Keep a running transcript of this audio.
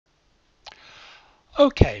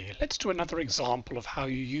Okay, let's do another example of how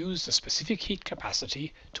you use the specific heat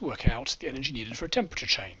capacity to work out the energy needed for a temperature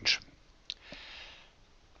change.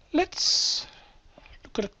 Let's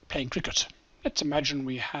look at playing cricket. Let's imagine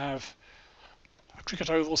we have a cricket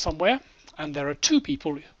oval somewhere and there are two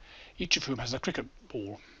people, each of whom has a cricket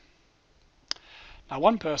ball. Now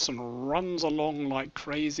one person runs along like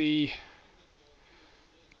crazy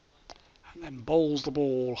and then bowls the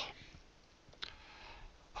ball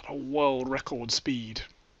at a world record speed.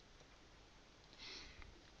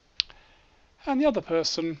 And the other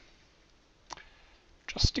person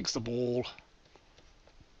just sticks the ball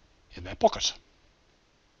in their pocket.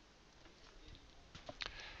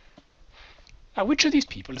 Now, which of these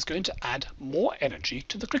people is going to add more energy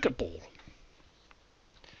to the cricket ball?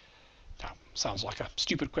 Now, sounds like a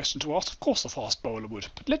stupid question to ask. Of course the fast bowler would,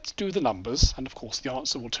 but let's do the numbers, and of course the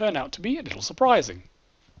answer will turn out to be a little surprising.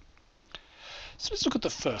 So let's look at the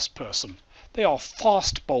first person. They are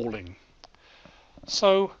fast bowling.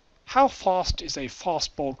 So, how fast is a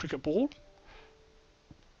fast bowled cricket ball?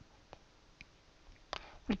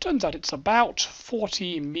 Well, it turns out it's about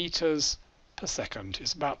 40 meters per second.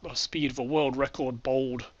 It's about the speed of a world record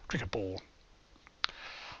bowled cricket ball.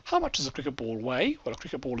 How much does a cricket ball weigh? Well, a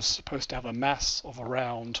cricket ball is supposed to have a mass of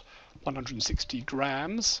around 160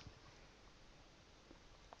 grams,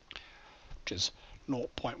 which is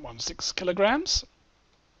 0.16 kilograms.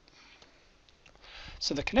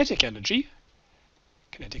 So the kinetic energy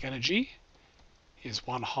is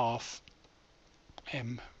 1/2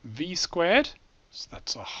 mv squared. So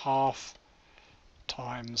that's a half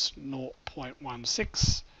times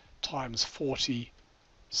 0.16 times 40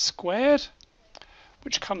 squared,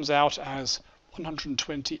 which comes out as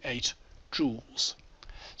 128 joules.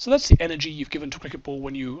 So that's the energy you've given to a cricket ball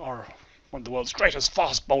when you are one of the world's greatest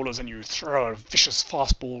fast bowlers and you throw a vicious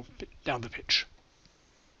fast ball down the pitch.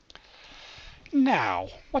 Now,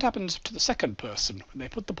 what happens to the second person when they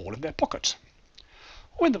put the ball in their pocket?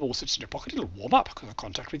 When the ball sits in your pocket, it'll warm up because of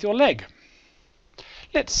contact with your leg.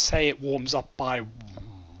 Let's say it warms up by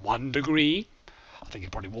 1 degree. I think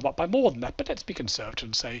it'll probably warm up by more than that, but let's be conservative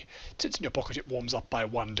and say it sits in your pocket, it warms up by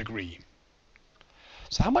 1 degree.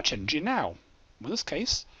 So how much energy now? In this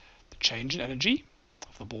case, the change in energy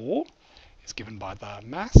of the ball is given by the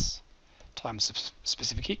mass times the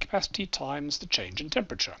specific heat capacity times the change in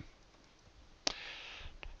temperature.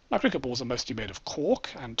 Now, cricket balls are mostly made of cork,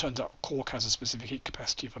 and it turns out cork has a specific heat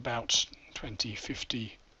capacity of about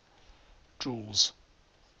 2050 joules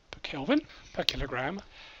per Kelvin per kilogram.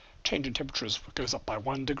 Change in temperature goes up by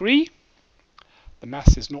 1 degree. The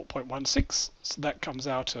mass is 0.16, so that comes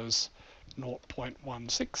out as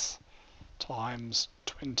 0.16 times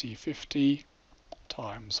 2050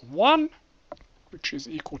 times 1, which is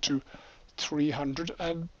equal to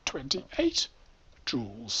 328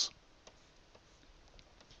 joules.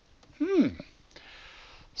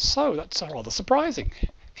 So that's rather surprising.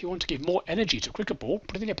 If you want to give more energy to a cricket ball,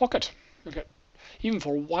 put it in your pocket. You'll get, even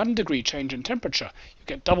for a 1 degree change in temperature, you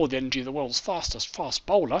get double the energy of the world's fastest fast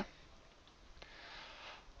bowler.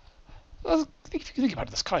 If you think about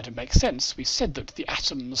it, this kind of makes sense. We said that the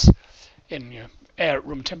atoms in air at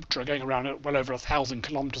room temperature are going around at well over 1,000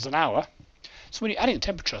 kilometers an hour. So when you're adding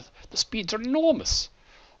temperature, the speeds are enormous.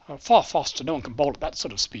 Far faster, no one can bowl at that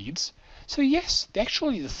sort of speeds. So yes,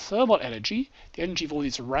 the thermal energy, the energy of all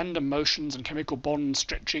these random motions and chemical bonds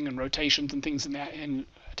stretching and rotations and things in a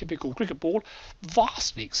typical cricket ball,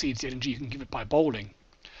 vastly exceeds the energy you can give it by bowling.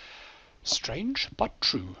 Strange, but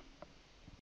true.